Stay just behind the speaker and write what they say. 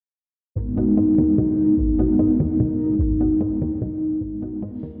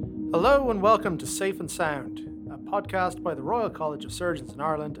Hello and welcome to Safe and Sound, a podcast by the Royal College of Surgeons in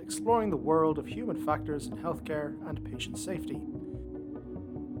Ireland exploring the world of human factors in healthcare and patient safety.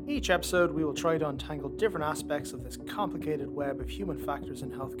 Each episode we will try to untangle different aspects of this complicated web of human factors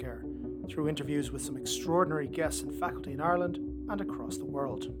in healthcare through interviews with some extraordinary guests and faculty in Ireland and across the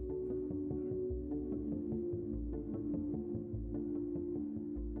world.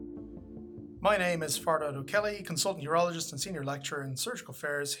 My name is Farda O'Kelly, consultant urologist and senior lecturer in surgical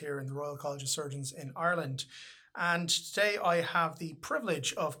affairs here in the Royal College of Surgeons in Ireland. And today I have the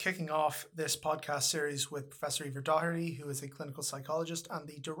privilege of kicking off this podcast series with Professor Eva Doherty, who is a clinical psychologist and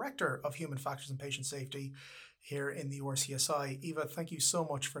the Director of Human Factors and Patient Safety here in the RCSI. Eva, thank you so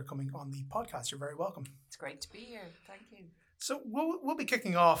much for coming on the podcast. You're very welcome. It's great to be here. Thank you. So we'll be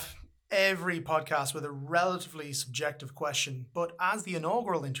kicking off every podcast with a relatively subjective question, but as the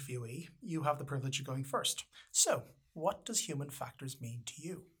inaugural interviewee, you have the privilege of going first. So, what does human factors mean to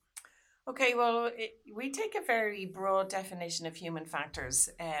you? Okay, well, we take a very broad definition of human factors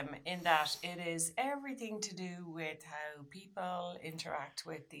in that it is everything to do with how people interact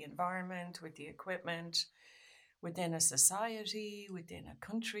with the environment, with the equipment, within a society, within a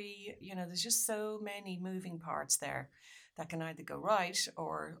country. You know, there's just so many moving parts there that can either go right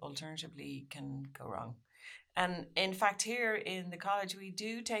or alternatively can go wrong. And in fact, here in the college, we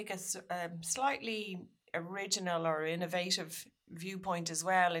do take a slightly original or innovative viewpoint as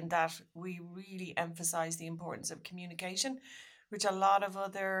well, in that we really emphasize the importance of communication, which a lot of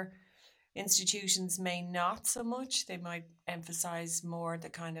other institutions may not so much. They might emphasize more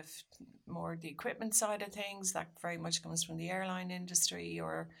the equipment side of things that very much comes from the airline industry,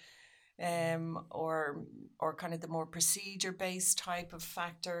 or kind of the more procedure-based type of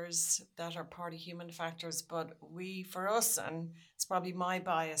factors that are part of human factors. But for us, and it's probably my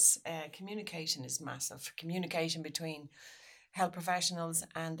bias, communication is massive. Communication between health professionals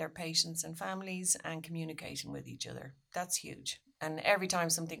and their patients and families, and communication with each other. That's huge. And every time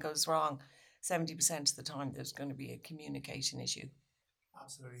something goes wrong, 70% of the time there's going to be a communication issue.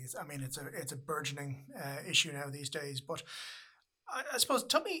 Absolutely. I mean, it's a burgeoning issue now these days. But I suppose,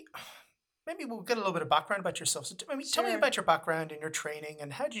 tell me, maybe we'll get a little bit of background about yourself. So tell me about your background and your training,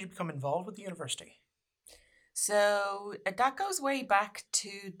 and how did you become involved with the university? So that goes way back to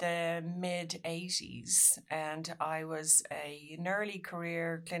the mid-80s, and I was an early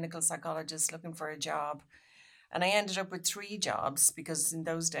career clinical psychologist looking for a job. And I ended up with 3 jobs, because in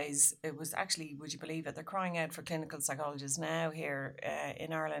those days it was actually, would you believe it, they're crying out for clinical psychologists now here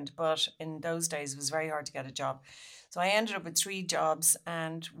in Ireland, but in those days it was very hard to get a job. So I ended up with 3 jobs,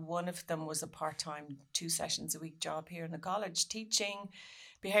 and one of them was a part-time 2 sessions a week job here in the college, teaching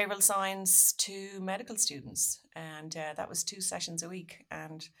behavioural science to medical students, and that was 2 sessions a week.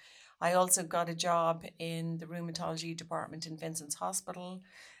 And I also got a job in the rheumatology department in Vincent's Hospital.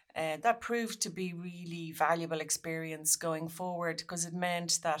 That proved to be really valuable experience going forward, because it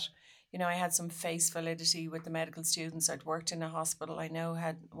meant that, you know, I had some face validity with the medical students. I'd worked in a hospital. I know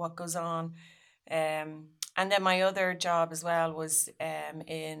what goes on. And then my other job as well was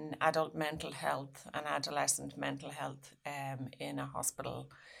in adult mental health and adolescent mental health in a hospital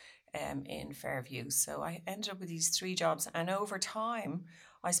in Fairview. So I ended up with these 3 jobs. And over time,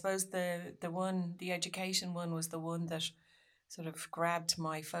 I suppose the education one was the one that sort of grabbed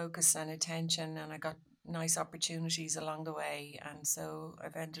my focus and attention, and I got nice opportunities along the way. And so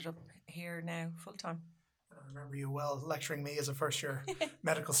I've ended up here now full time. I remember you well lecturing me as a first year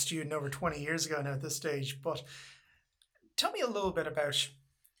medical student over 20 years ago now at this stage. But tell me a little bit about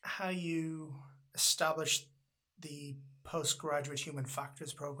how you established the Postgraduate Human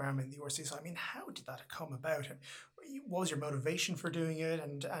Factors program in the RCSI. I mean, how did that come about? What was your motivation for doing it,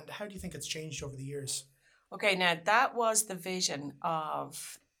 and how do you think it's changed over the years? Okay, now that was the vision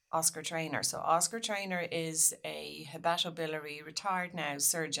of Oscar Traynor. So Oscar Traynor is a hepatobiliary, retired now,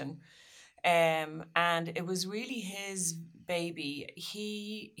 surgeon. And it was really his baby.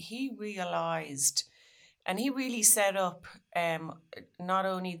 He realized, and he really set up not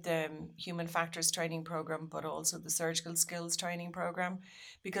only the human factors training program, but also the surgical skills training program,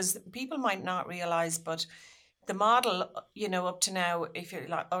 because people might not realize, but the model, you know, up to now, if you're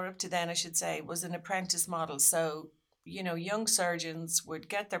like, or up to then, I should say, was an apprentice model. So, you know, young surgeons would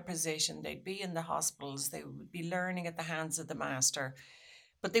get their position, they'd be in the hospitals, they would be learning at the hands of the master,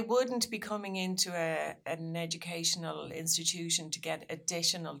 but they wouldn't be coming into an educational institution to get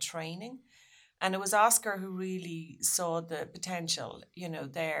additional training. And it was Oscar who really saw the potential, you know,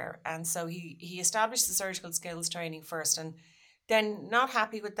 there. And so he established the surgical skills training first, and then, not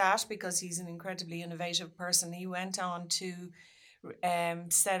happy with that, because he's an incredibly innovative person, he went on to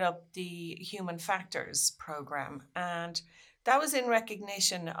set up the human factors program. And that was in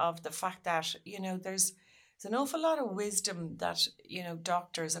recognition of the fact that, there's an awful lot of wisdom that,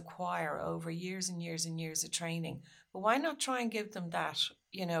 doctors acquire over years and years and years of training. But why not try and give them that,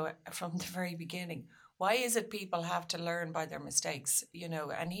 from the very beginning? Why is it people have to learn by their mistakes,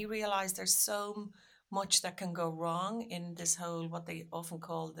 And he realized there's so much that can go wrong in this whole, what they often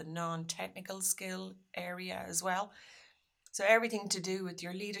call the non-technical skill area as well. So everything to do with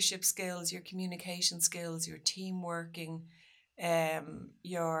your leadership skills, your communication skills, your team working,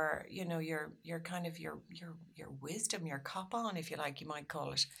 your kind of your wisdom, your cop on, if you like, you might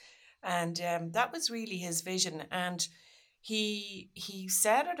call it. And that was really his vision. And he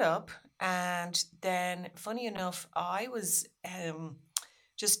set it up. And then, funny enough, I was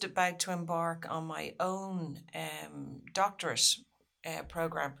just about to embark on my own doctorate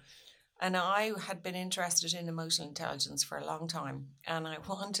program. And I had been interested in emotional intelligence for a long time. And I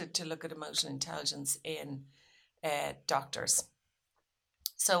wanted to look at emotional intelligence in doctors.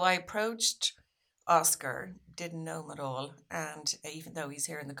 So I approached Oscar, didn't know him at all. And even though he's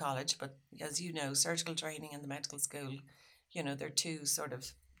here in the college, but as you know, surgical training and the medical school, they're two sort of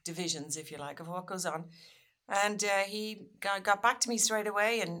divisions, if you like, of what goes on. And he got back to me straight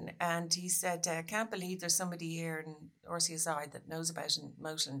away, and he said, I can't believe there's somebody here in RCSI that knows about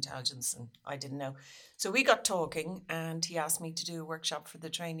emotional intelligence, and I didn't know. So we got talking, and he asked me to do a workshop for the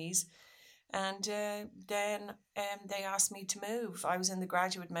trainees. And then they asked me to move. I was in the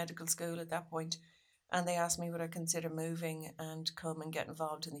graduate medical school at that point, and they asked me would I consider moving and come and get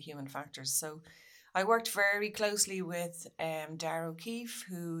involved in the human factors. So I worked very closely with Dara O'Keefe,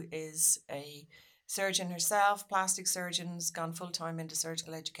 who is a surgeon herself, plastic surgeon, has gone full-time into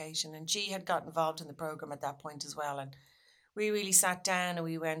surgical education, and she had got involved in the program at that point as well. And we really sat down and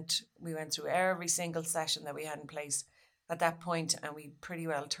we went through every single session that we had in place at that point, and we pretty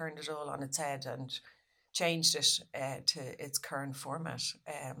well turned it all on its head and changed it to its current format.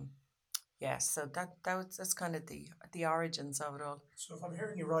 So that's kind of the origins of it all. So if I'm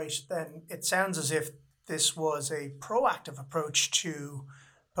hearing you right, then it sounds as if this was a proactive approach to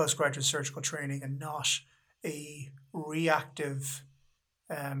postgraduate surgical training and not a reactive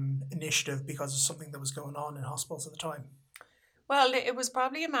initiative because of something that was going on in hospitals at the time. Well, it was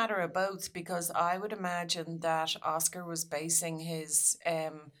probably a matter of both, because I would imagine that Oscar was basing his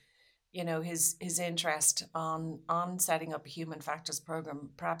his interest on setting up a human factors program,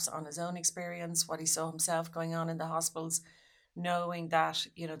 perhaps on his own experience, what he saw himself going on in the hospitals, knowing that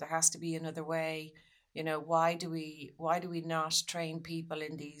there has to be another way. Why do we not train people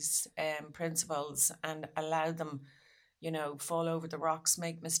in these principles and allow them fall over the rocks,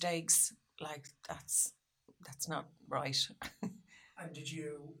 make mistakes? Like that's not right. And did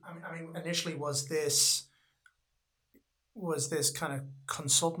you? I mean, initially was this kind of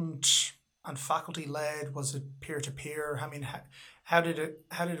consultant and faculty led? Was it peer to peer? I mean, how did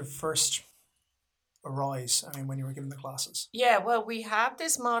it first arise? I mean, when you were giving the classes? Yeah, well, we have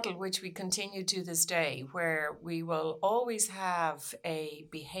this model which we continue to this day, where we will always have a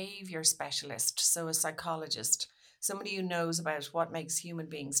behavior specialist, so a psychologist, somebody who knows about what makes human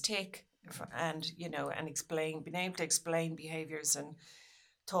beings tick, and being able to explain behaviors and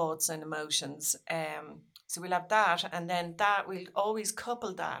thoughts and emotions. So we'll have that, and then that we'll always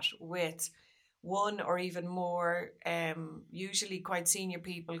couple that with one or even more, usually quite senior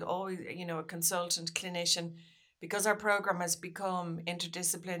people, always, a consultant, clinician, because our program has become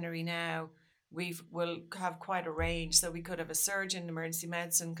interdisciplinary now. We'll have quite a range. So we could have a surgeon, emergency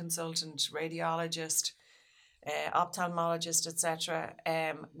medicine consultant, radiologist, ophthalmologist, etc.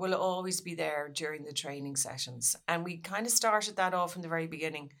 Will always be there during the training sessions. And we kind of started that off in the very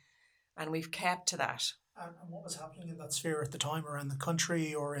beginning, and we've kept to that. And what was happening in that sphere at the time around the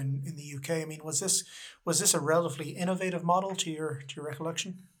country or in the UK? I mean, was this a relatively innovative model to your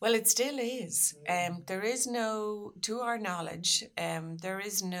recollection? Well, it still is. There is no, to our knowledge, there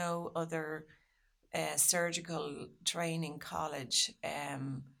is no other surgical training college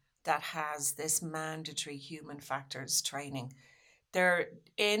that has this mandatory human factors training. There,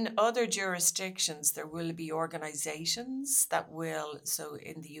 in other jurisdictions, there will be organizations that will, so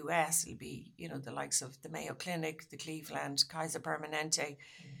in the US, it'll be, the likes of the Mayo Clinic, the Cleveland, Kaiser Permanente,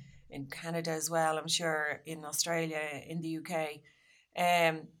 in Canada as well, I'm sure, in Australia, in the UK,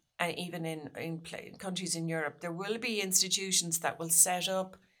 and even in countries in Europe, there will be institutions that will set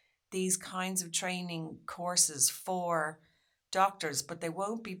up these kinds of training courses for doctors, but they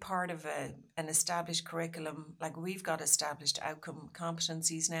won't be part of an established curriculum. Like, we've got established outcome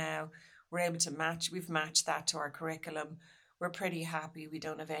competencies now. We're able to we've matched that to our curriculum. We're pretty happy. We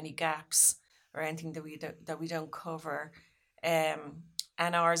don't have any gaps or anything that we don't cover. And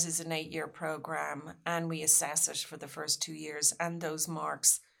And ours is an 8-year program, and we assess it for the first 2 years. And those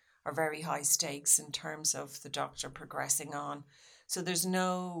marks are very high stakes in terms of the doctor progressing on. So there's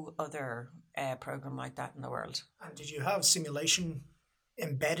no other program like that in the world. And did you have simulation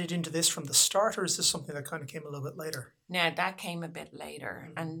embedded into this from the start, or is this something that kind of came a little bit later? Now, that came a bit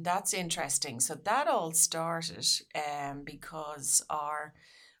later, and that's interesting. So that all started because our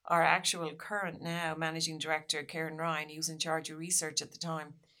actual current now managing director, Kieran Ryan, he was in charge of research at the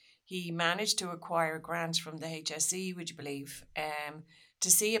time. He managed to acquire a grant from the HSE, would you believe,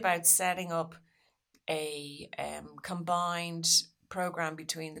 to see about setting up a combined program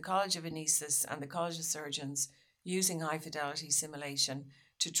between the College of Anaesthetists and the College of Surgeons using high fidelity simulation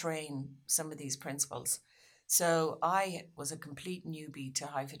to train some of these principles. So I was a complete newbie to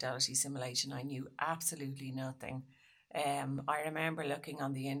high fidelity simulation. I knew absolutely nothing. I remember looking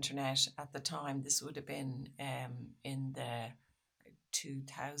on the internet at the time, this would have been in the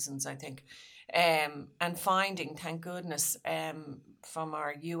 2000s, I think, and finding, thank goodness, from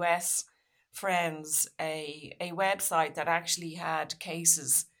our US friends, a website that actually had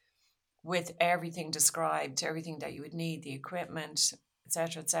cases with everything described, everything that you would need, the equipment,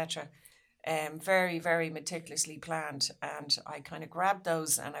 etc., etc. Very, very meticulously planned. And I kind of grabbed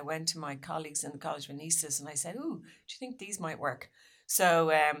those and I went to my colleagues in the College of Anaesthetists and I said, "Ooh, do you think these might work?"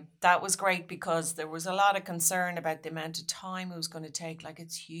 So that was great because there was a lot of concern about the amount of time it was going to take. Like,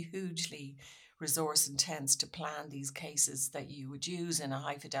 it's hugely resource intense to plan these cases that you would use in a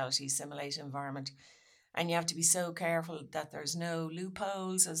high fidelity simulation environment. And you have to be so careful that there's no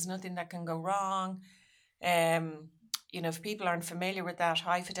loopholes, there's nothing that can go wrong. If people aren't familiar with that,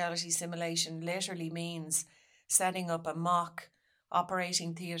 high fidelity simulation literally means setting up a mock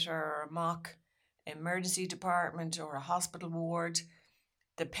operating theatre or a mock emergency department or a hospital ward.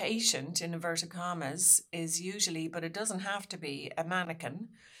 The patient, in inverted commas, is usually, but it doesn't have to be, a mannequin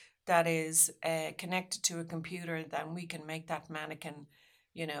that is connected to a computer. Then we can make that mannequin,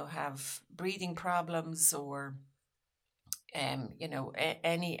 have breathing problems or,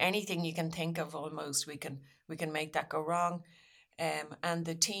 anything you can think of. Almost we can make that go wrong, and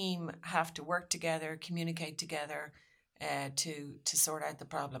the team have to work together, communicate together, to sort out the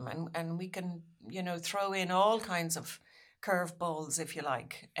problem, and we can throw in all kinds of curveballs, if you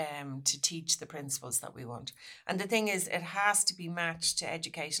like, to teach the principles that we want. And the thing is, it has to be matched to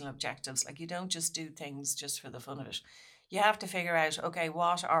educational objectives. Like, you don't just do things just for the fun of it. You have to figure out, okay,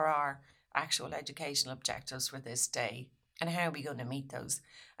 what are our actual educational objectives for this day and how are we going to meet those?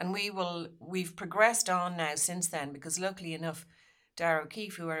 And we've progressed on now since then, because luckily enough, Dara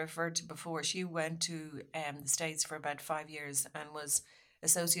O'Keefe, who I referred to before, she went to the States for about 5 years and was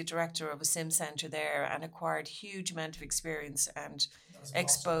associate director of a sim centre there and acquired huge amount of experience and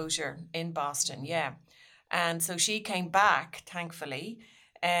exposure in Boston. Yeah. And so she came back, thankfully,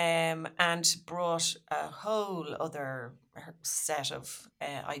 and brought a whole other set of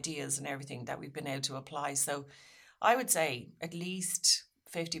ideas and everything that we've been able to apply. So I would say at least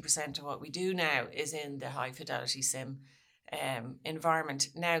 50% of what we do now is in the high fidelity sim environment.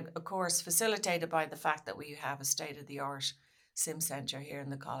 Now, of course, facilitated by the fact that we have a state-of-the-art sim centre here in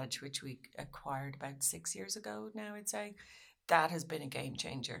the college, which we acquired about 6 years ago now, I'd say. That has been a game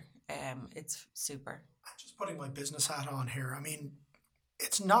changer. It's super. Just putting my business hat on here, I mean,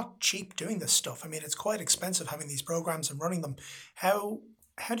 it's not cheap doing this stuff. I mean, it's quite expensive having these programs and running them. How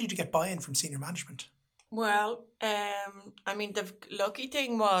did you get buy-in from senior management? Well, the lucky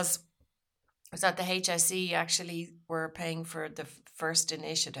thing was that the HSE actually were paying for the first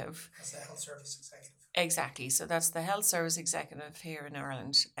initiative. As the health service executive. Exactly. So that's the health service executive here in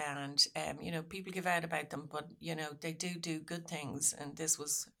Ireland. And, people give out about them, but, they do good things. And this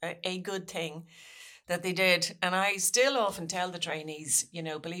was a good thing that they did. And I still often tell the trainees,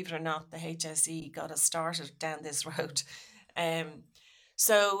 believe it or not, the HSE got us started down this road.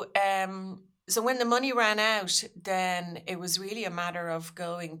 So when the money ran out, then it was really a matter of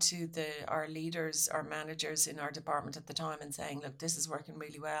going to our leaders, our managers in our department at the time and saying, look, this is working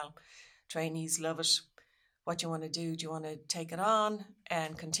really well. Trainees love it. What do you want to do? Do you want to take it on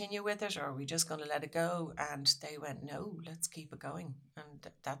and continue with it, or are we just going to let it go? And they went, no, let's keep it going. And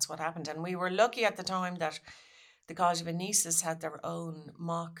that's what happened. And we were lucky at the time that the College of Anaesthetists had their own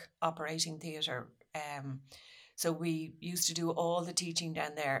mock operating theatre. So we used to do all the teaching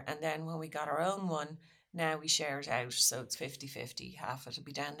down there. And then when we got our own one, now we share it out. So it's 50-50. Half it'll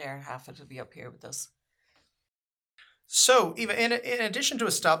be down there, half it'll be up here with us. So, Eva, in addition to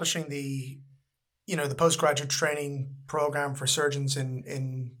establishing the postgraduate training program for surgeons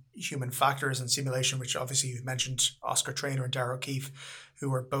in human factors and simulation, which obviously you've mentioned Oscar Traynor and Dara O'Keefe, who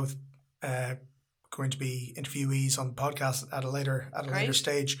were both going to be interviewees on the podcast at a later Great.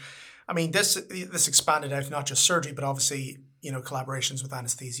 stage. I mean, this expanded out not just surgery, but obviously, collaborations with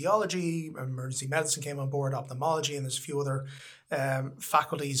anesthesiology, emergency medicine came on board, ophthalmology, and there's a few other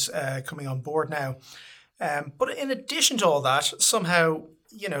faculties coming on board now. But in addition to all that, somehow,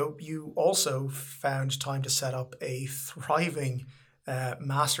 you also found time to set up a thriving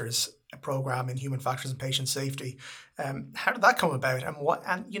master's program in human factors and patient safety. How did that come about, and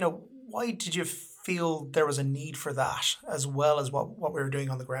why did you feel there was a need for that as well as what we were doing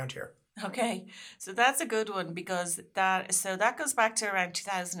on the ground here? Okay, so that's a good one because that goes back to around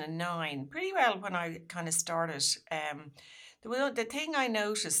 2009, pretty well when I kind of started. The thing I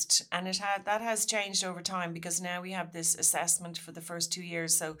noticed, and that has changed over time because now we have this assessment for the first 2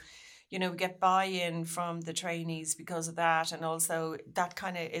 years. So, we get buy-in from the trainees because of that, and also that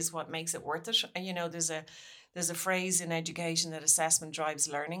kind of is what makes it worth it. And there's a phrase in education that assessment drives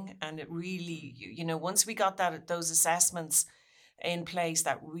learning, and it really, once we got those assessments in place,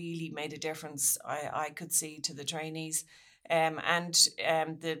 that really made a difference. I could see to the trainees.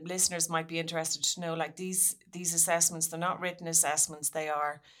 The listeners might be interested to know, like these assessments, they're not written assessments. They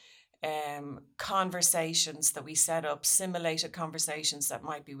are conversations that we set up, simulated conversations that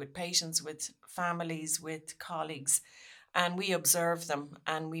might be with patients, with families, with colleagues, and we observe them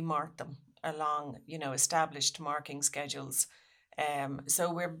and we mark them along, established marking schedules.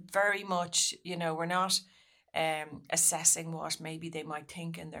 So we're very much, we're not assessing what maybe they might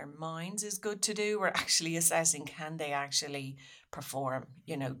think in their minds is good to do. We're actually assessing, can they actually perform?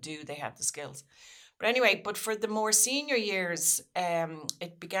 Do they have the skills? But anyway, but for the more senior years,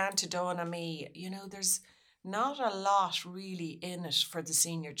 it began to dawn on me, there's not a lot really in it for the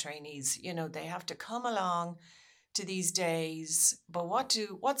senior trainees. They have to come along to these days, but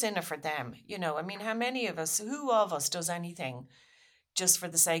what's in it for them? How many of us, who of us does anything just for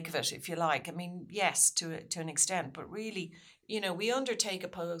the sake of it, if you like? I mean, yes, to an extent, but really, we undertake a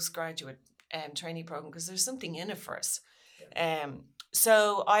postgraduate trainee program because there's something in it for us.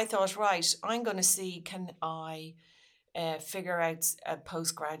 So I thought, right, I'm going to see, can I figure out a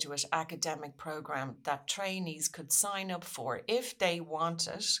postgraduate academic program that trainees could sign up for if they want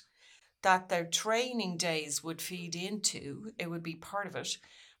it, that their training days would feed into, it would be part of it,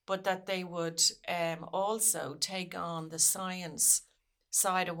 but that they would also take on the science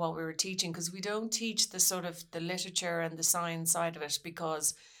side of what we were teaching, because we don't teach the sort of the literature and the science side of it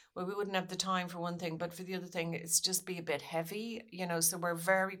because, well, we wouldn't have the time for one thing, but for the other thing, it's just be a bit heavy, so we're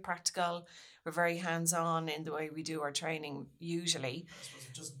very practical, we're very hands-on in the way we do our training usually. I suppose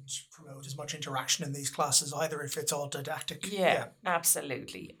it doesn't promote as much interaction in these classes either if it's all didactic. Yeah.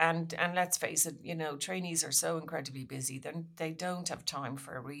 Absolutely. And let's face it, trainees are so incredibly busy, then they don't have time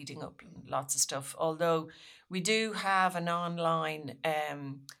for reading up lots of stuff, although we do have an online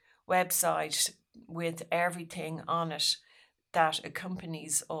website with everything on it that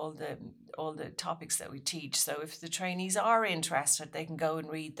accompanies all the topics that we teach. So if the trainees are interested, they can go and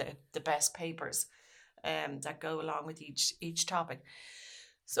read the best papers that go along with each topic.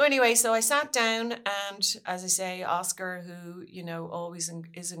 So anyway, so I sat down, and as I say, Oscar, who always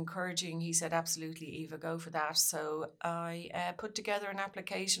is encouraging, he said, absolutely, Eva, go for that. So I put together an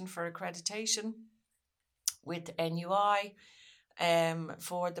application for accreditation with NUI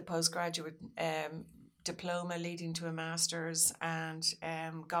for the postgraduate diploma leading to a master's, and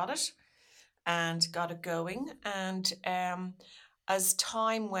got it going. And as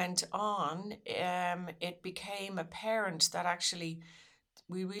time went on, it became apparent that actually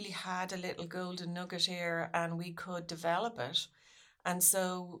we really had a little golden nugget here and we could develop it. And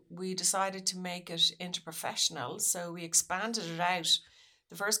so we decided to make it interprofessional. So we expanded it out.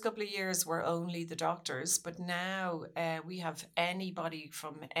 The first couple of years were only the doctors, but now we have anybody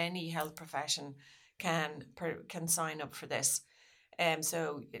from any health profession can sign up for this.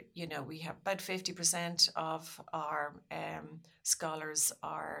 So, we have about 50% of our scholars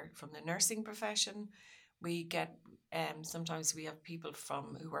are from the nursing profession. We get, sometimes we have people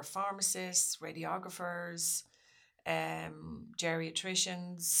who are pharmacists, radiographers,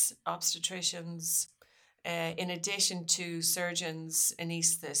 geriatricians, obstetricians, in addition to surgeons,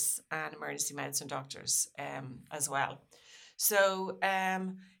 anaesthetists, and emergency medicine doctors as well. So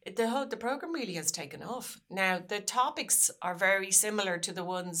the program really has taken off. Now the topics are very similar to the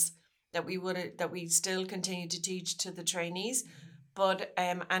ones that we still continue to teach to the trainees, but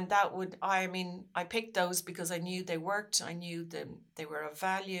I picked those because I knew they worked. I knew they were of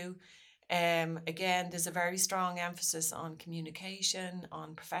value. Again, there's a very strong emphasis on communication,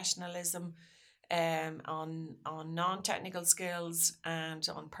 on professionalism, on non-technical skills, and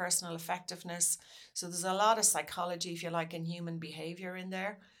on personal effectiveness. So there's a lot of psychology, if you like, and human behavior in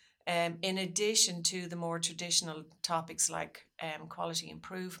there. in addition to the more traditional topics like quality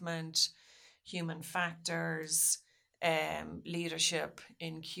improvement, human factors, leadership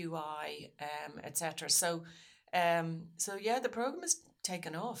in QI, etc. So yeah, the program has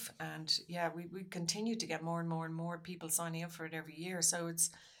taken off, and yeah, we continue to get more and more and more people signing up for it every year. So it's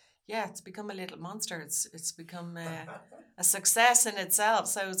become a little monster. It's become a success in itself.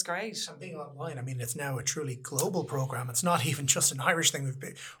 So it's great. And being online, I mean, it's now a truly global program. It's not even just an Irish thing.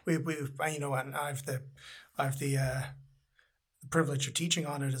 We've and I've the privilege of teaching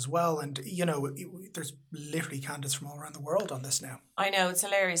on it as well. And there's literally candidates from all around the world on this now. I know, it's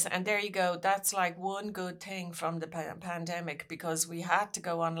hilarious. And there you go. That's like one good thing from the pandemic, because we had to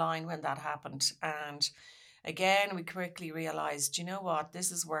go online when that happened. And again, we quickly realized, you know what,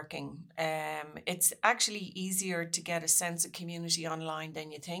 this is working. It's actually easier to get a sense of community online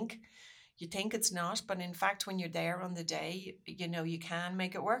than you think. You think it's not, but in fact, when you're there on the day, you can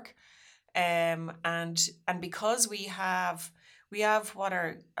make it work. And because we have what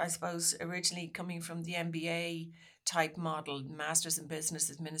are, I suppose, originally coming from the MBA type model, Masters in Business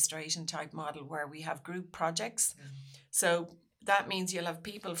Administration type model, where we have group projects. So that means you'll have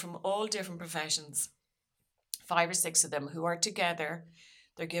people from all different professions, 5 or 6 of them, who are together.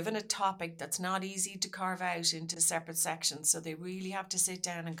 They're given a topic that's not easy to carve out into separate sections. So they really have to sit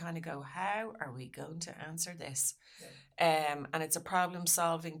down and kind of go, how are we going to answer this? And it's a problem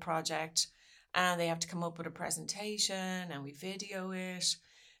solving project. And they have to come up with a presentation, and we video it.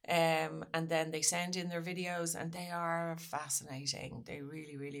 And then they send in their videos, and they are fascinating. They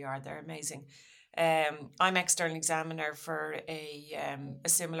really, really are. They're amazing. I'm external examiner for a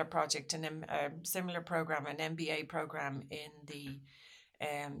similar project, a similar program, an MBA program in the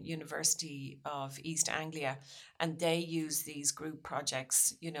University of East Anglia, and they use these group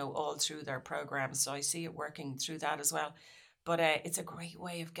projects, all through their programs. So I see it working through that as well. But it's a great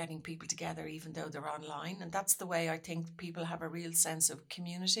way of getting people together, even though they're online. And that's the way I think people have a real sense of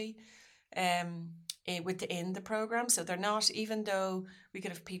community within the program. So they're not, even though we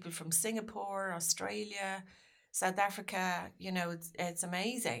could have people from Singapore, Australia, South Africa, it's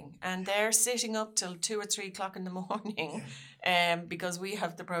amazing. And they're sitting up till 2 or 3 o'clock in the morning because we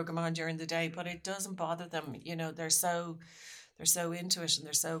have the program on during the day, but it doesn't bother them. They're so into it, and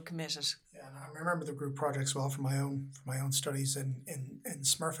they're so committed. Yeah, and I remember the group projects well from my own studies in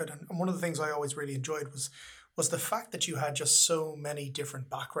Smurfit, and one of the things I always really enjoyed was the fact that you had just so many different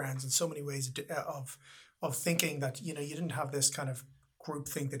backgrounds and so many ways of thinking, that you didn't have this kind of group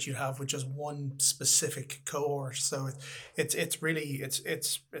think that you have with just one specific cohort. So it's really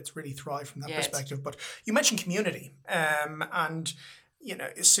thrived from that perspective. But you mentioned community, and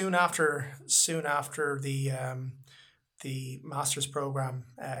soon after the master's program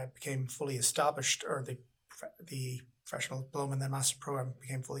became fully established, or the professional diploma and then master's program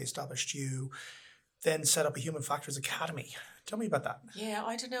became fully established, you then set up a Human Factors Academy. Tell me about that. Yeah,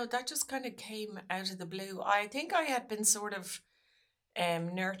 I don't know. That just kind of came out of the blue. I think I had been sort of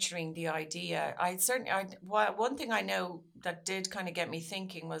nurturing the idea. One thing I know that did kind of get me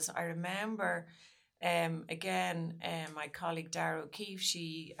thinking was, I remember my colleague Dara O'Keefe,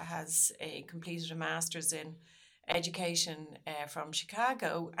 she has completed a master's in education from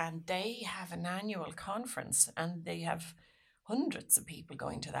Chicago, and they have an annual conference, and they have hundreds of people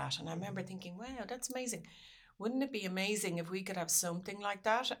going to that. And I remember thinking, wow, that's amazing. Wouldn't it be amazing if we could have something like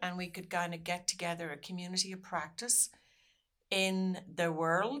that, and we could kind of get together a community of practice in the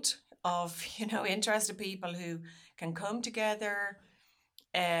world of interested people who can come together.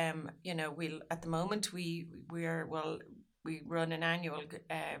 We'll at the moment we run an annual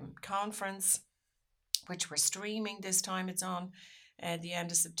conference, which we're streaming this time. It's on the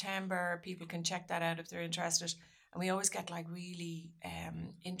end of September. People can check that out if they're interested. And we always get like really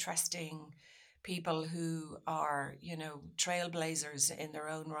interesting people who are, trailblazers in their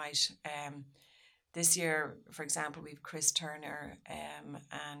own right. This year, for example, we've Chris Turner,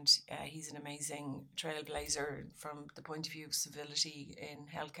 and he's an amazing trailblazer from the point of view of civility in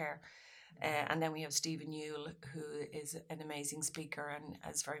healthcare. And then we have Stephen Yule, who is an amazing speaker and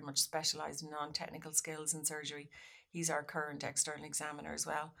has very much specialised in non-technical skills in surgery. He's our current external examiner as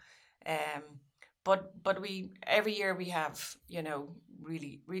well. But we every year we have,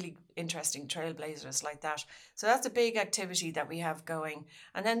 really, really interesting trailblazers like that. So that's a big activity that we have going.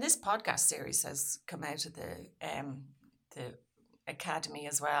 And then this podcast series has come out of the academy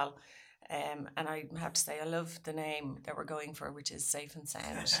as well. And I have to say, I love the name that we're going for, which is Safe and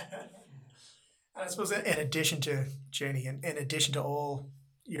Sound. I suppose in addition to, Janie, in addition to all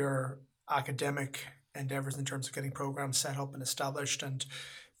your academic endeavours in terms of getting programs set up and established, and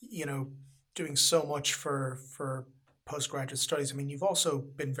doing so much for postgraduate studies. I mean, you've also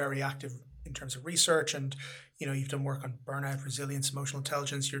been very active in terms of research, and you've done work on burnout, resilience, emotional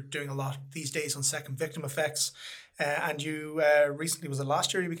intelligence. You're doing a lot these days on second victim effects, and you recently, was it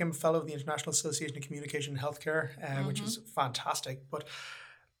last year, you became a fellow of the International Association of Communication in Healthcare, which is fantastic. But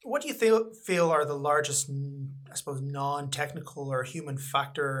what do you feel are the largest, I suppose, non-technical or human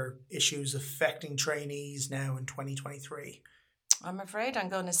factor issues affecting trainees now in 2023? I'm afraid I'm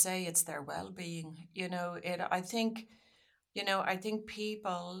going to say it's their well-being. I think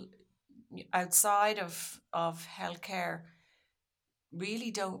people outside of healthcare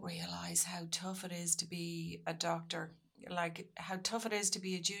really don't realize how tough it is to be a doctor, like how tough it is to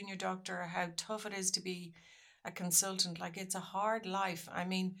be a junior doctor, how tough it is to be a consultant. Like, it's a hard life. I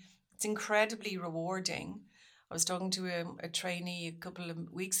mean, it's incredibly rewarding. I was talking to a trainee a couple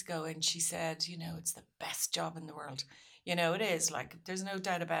of weeks ago, and she said, it's the best job in the world. It is, like, there's no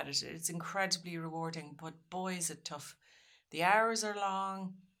doubt about it. It's incredibly rewarding, but boy, is it tough. The hours are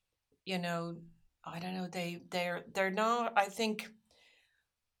long. I don't know. They're not. I think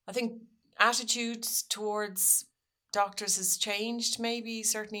attitudes towards doctors has changed, maybe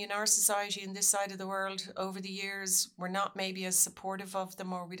certainly in our society in this side of the world over the years. We're not maybe as supportive of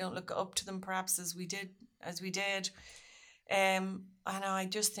them, or we don't look up to them perhaps as we did. And I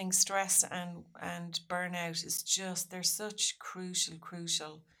just think stress and burnout is just, they're such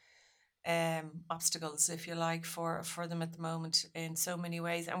crucial obstacles, if you like, for them at the moment in so many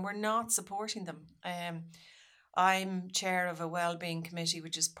ways, and we're not supporting them. I'm chair of a wellbeing committee,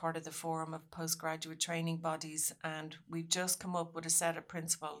 which is part of the forum of postgraduate training bodies, and we've just come up with a set of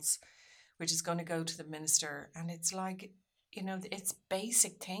principles which is going to go to the minister. And it's like, it's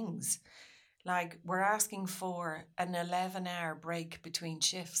basic things. Like, we're asking for an 11-hour break between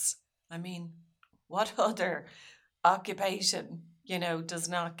shifts. I mean, what other occupation, does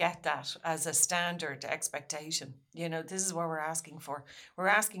not get that as a standard expectation? This is what we're asking for. We're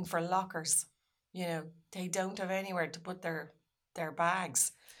asking for lockers. They don't have anywhere to put their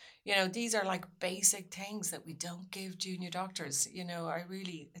bags. These are like basic things that we don't give junior doctors.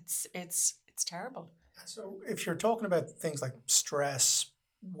 It's terrible. So if you're talking about things like stress,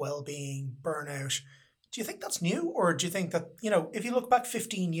 well-being, burnout, do you think that's new? Or do you think that, if you look back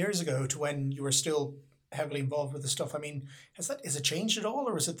 15 years ago to when you were still heavily involved with this stuff, I mean, is it changed at all?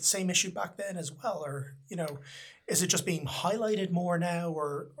 Or is it the same issue back then as well? Or, is it just being highlighted more now?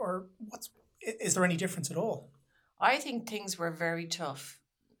 Or is there any difference at all? I think things were very tough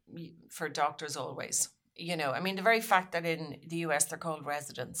for doctors always. The very fact that in the US they're called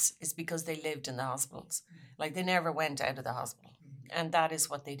residents is because they lived in the hospitals. Like, they never went out of the hospital. And that is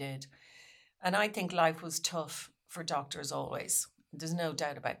what they did. And I think life was tough for doctors always. There's no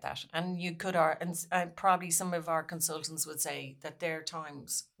doubt about that. And you could, and probably some of our consultants would say that their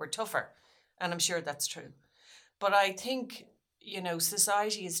times were tougher. And I'm sure that's true. But I think,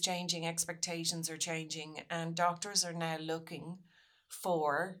 society is changing, expectations are changing, and doctors are now looking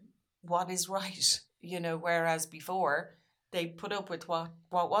for what is right, whereas before they put up with what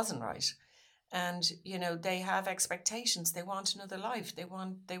wasn't right. And, they have expectations. They want another life. They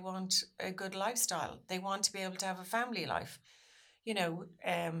want a good lifestyle. They want to be able to have a family life. They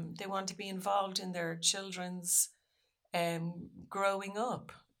want to be involved in their children's growing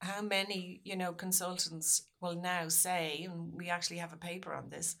up. How many, consultants will now say, and we actually have a paper on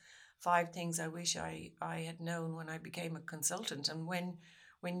this, 5 things I wish I had known when I became a consultant. And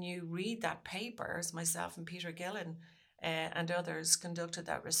when you read that paper, as myself and Peter Gillen and others conducted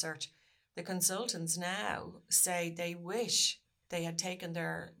that research, the consultants now say they wish they had taken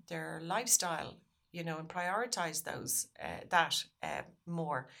their lifestyle, and prioritized that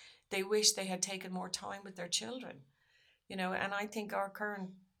more. They wish they had taken more time with their children, and I think our current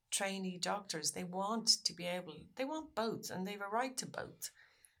trainee doctors, they want both, and they have a right to both.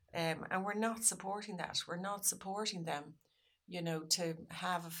 And we're not supporting that. We're not supporting them, to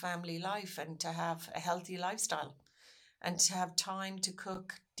have a family life and to have a healthy lifestyle and to have time to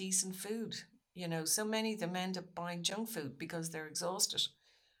cook decent food. So many of them end up buying junk food because they're exhausted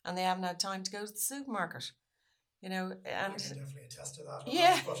and they haven't had time to go to the supermarket. And I can definitely attest to that.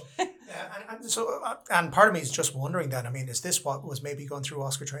 Yeah. And part of me is just wondering then, I mean, is this what was maybe going through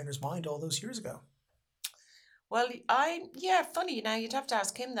Oscar Trainer's mind all those years ago? Well, funny, now you'd have to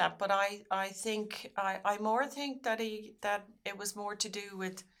ask him that, but I think I more think that it was more to do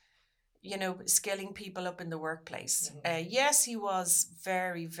with, skilling people up in the workplace. Yes, he was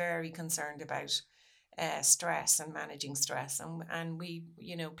very, very concerned about stress and managing stress, and we,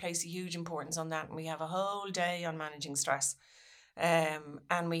 place a huge importance on that, and we have a whole day on managing stress.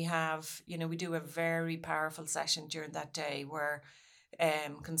 And we have, we do a very powerful session during that day where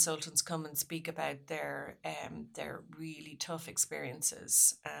consultants come and speak about their really tough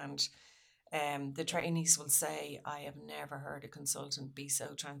experiences, and the trainees will say, I have never heard a consultant be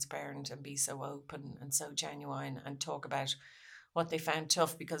so transparent and be so open and so genuine and talk about what they found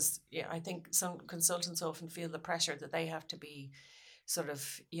tough, because I think some consultants often feel the pressure that they have to be sort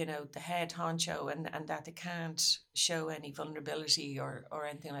of, the head honcho, and that they can't show any vulnerability or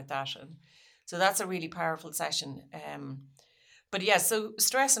anything like that. And so that's a really powerful session. But yeah, so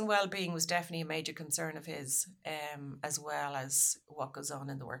stress and well-being was definitely a major concern of his, as well as what goes on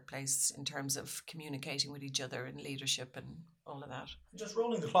in the workplace in terms of communicating with each other and leadership and all of that. Just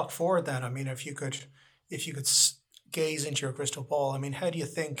rolling the clock forward then, I mean, if you could gaze into your crystal ball, I mean, how do you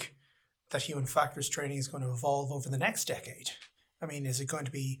think that human factors training is going to evolve over the next decade? I mean, is it going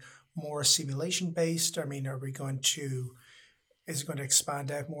to be more simulation based? I mean, is it going to expand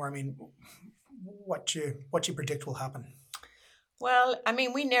out more? I mean, what do you predict will happen? Well, I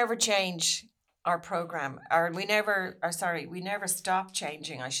mean, we never change our program, or we never stop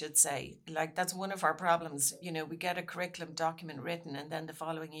changing, I should say. Like, that's one of our problems. We get a curriculum document written, and then the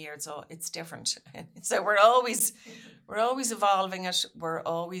following year it's different. So we're always evolving it. We're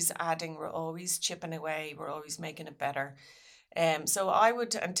always adding. We're always chipping away. We're always making it better. So I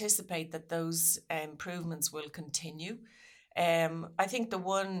would anticipate that those improvements will continue. I think the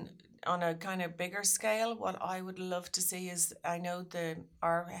one on a kind of bigger scale, what I would love to see is, I know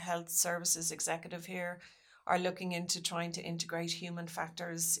our health services executive here are looking into trying to integrate human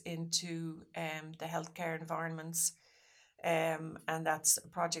factors into the healthcare environments. And that's a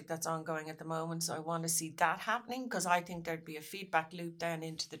project that's ongoing at the moment. So I want to see that happening, because I think there'd be a feedback loop then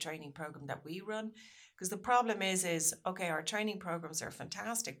into the training program that we run. Because the problem is, okay, our training programs are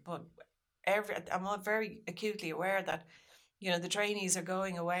fantastic, but I'm not very acutely aware that the trainees are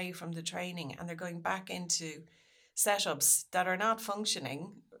going away from the training and they're going back into setups that are not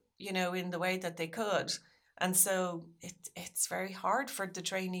functioning, in the way that they could. And so it's very hard for the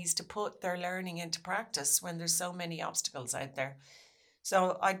trainees to put their learning into practice when there's so many obstacles out there.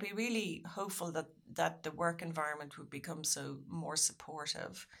 So I'd be really hopeful that the work environment would become so more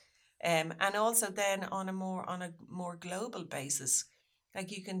supportive. And also then on a more global basis,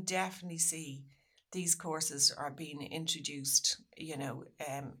 like, you can definitely see these courses are being introduced,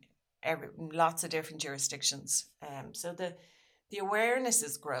 lots of different jurisdictions. So the awareness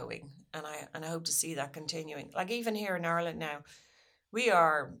is growing, and I hope to see that continuing. Like, even here in Ireland now, we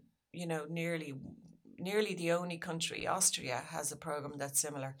are, nearly the only country. Austria has a program that's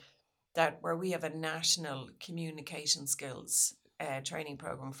similar, where we have a national communication skills training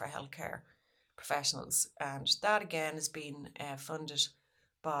program for healthcare professionals, and that again has been funded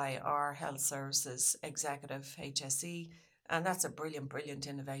by our health services executive, HSE, and that's a brilliant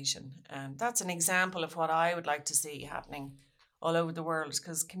innovation. And that's an example of what I would like to see happening all over the world,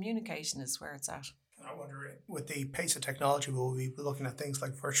 because communication is where it's at. I wonder, with the pace of technology, will we be looking at things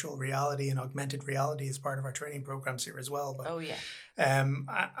like virtual reality and augmented reality as part of our training programs here as well? But, oh, yeah.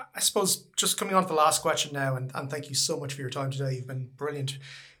 I suppose, just coming on to the last question now, and thank you so much for your time today. You've been brilliant.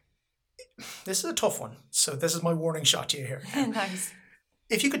 This is a tough one, so this is my warning shot to you here. Nice.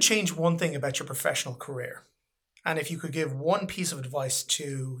 If you could change one thing about your professional career, and if you could give one piece of advice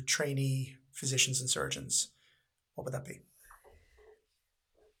to trainee physicians and surgeons, what would that be?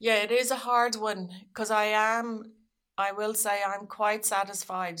 Yeah, it is a hard one, because I will say I'm quite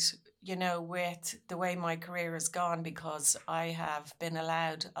satisfied, with the way my career has gone, because I have been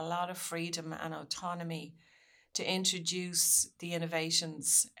allowed a lot of freedom and autonomy to introduce the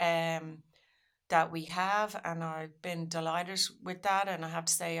innovations that we have, and I've been delighted with that. And I have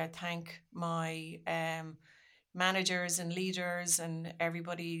to say, I thank my managers and leaders and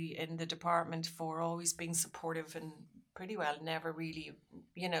everybody in the department for always being supportive and pretty well never really,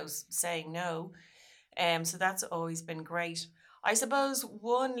 saying no. So that's always been great. I suppose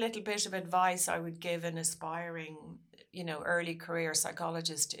one little bit of advice I would give an aspiring, early career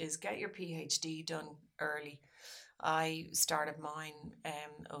psychologist is get your PhD done early. I started mine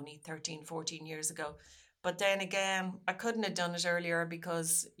only 13, 14 years ago. But then again, I couldn't have done it earlier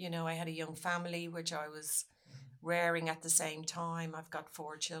because, I had a young family, which I was rearing at the same time. I've got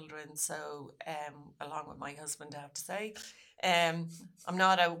 4 children, so along with my husband, I have to say, I'm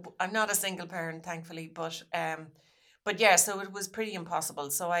not a single parent, thankfully, but yeah, so it was pretty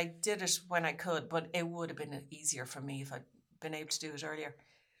impossible. So I did it when I could, but it would have been easier for me if I'd been able to do it earlier.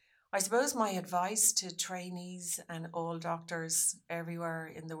 I suppose my advice to trainees and all doctors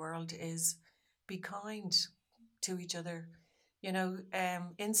everywhere in the world is be kind to each other.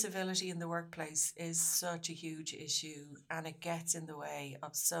 Incivility in the workplace is such a huge issue, and it gets in the way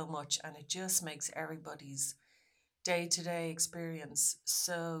of so much, and it just makes everybody's day-to-day experience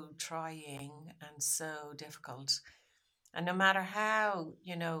so trying and so difficult. And no matter how,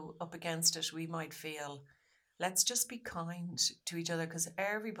 up against it we might feel, let's just be kind to each other, because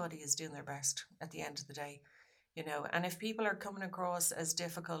everybody is doing their best at the end of the day. And if people are coming across as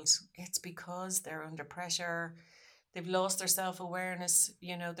difficult, it's because they're under pressure, they've lost their self-awareness,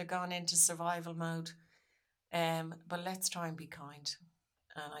 they're gone into survival mode. But let's try and be kind.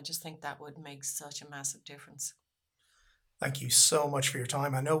 And I just think that would make such a massive difference. Thank you so much for your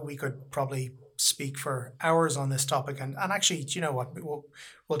time. I know we could probably speak for hours on this topic, and actually, do you know what?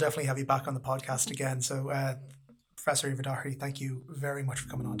 We'll definitely have you back on the podcast again. So, Professor Eva Doherty, thank you very much for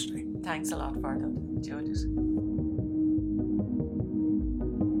coming on today. Thanks a lot, Fargo. Enjoyed it.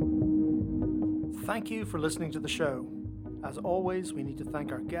 Thank you for listening to the show. As always, we need to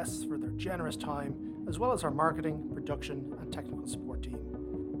thank our guests for their generous time, as well as our marketing, production, and technical support team.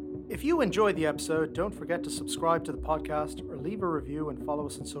 If you enjoyed the episode, don't forget to subscribe to the podcast or leave a review and follow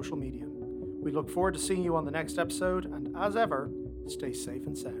us on social media. We look forward to seeing you on the next episode, and as ever, stay safe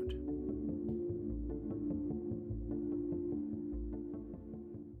and sound.